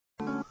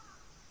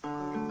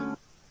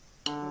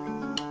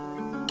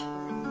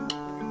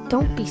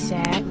Don't be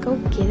sad, go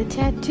get a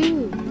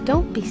tattoo.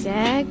 Don't be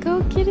sad,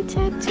 go get a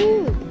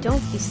tattoo.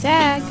 Don't be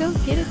sad, go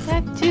get a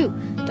tattoo.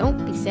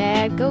 Don't be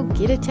sad, go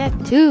get a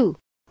tattoo.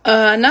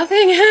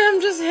 Nothing.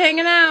 I'm just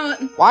hanging out.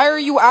 Why are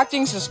you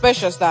acting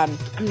suspicious then?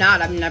 I'm not.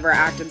 I've never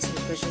acted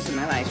suspicious in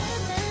my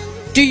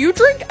life. Do you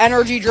drink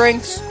energy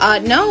drinks?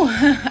 No,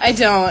 I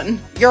don't.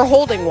 You're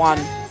holding one.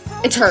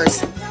 It's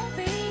hers.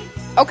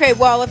 Okay,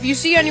 well, if you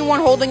see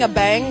anyone holding a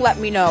bang, let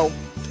me know.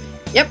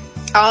 Yep,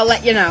 I'll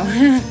let you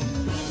know.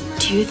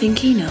 Do you think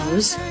he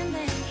knows?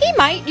 He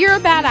might. You're a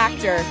bad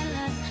actor.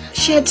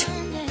 Shit.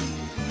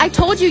 I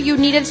told you you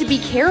needed to be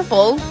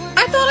careful.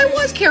 I thought I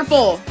was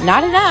careful.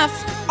 Not enough.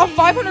 A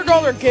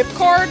 $500 gift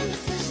card?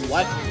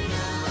 What?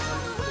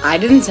 I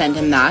didn't send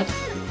him that.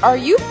 Are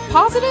you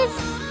positive?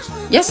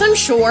 Yes, I'm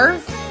sure.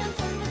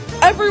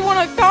 Everyone,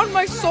 I found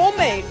my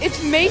soulmate.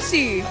 It's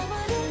Macy.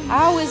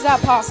 How is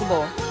that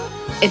possible?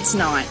 It's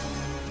not.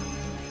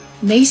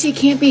 Macy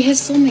can't be his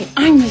soulmate.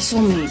 I'm his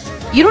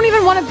soulmate. You don't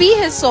even want to be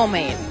his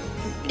soulmate.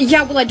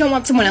 Yeah, well, I don't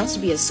want someone else to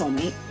be his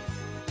soulmate.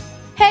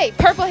 Hey,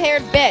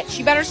 purple-haired bitch,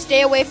 you better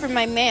stay away from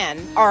my man,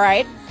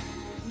 alright?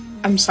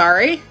 I'm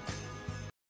sorry?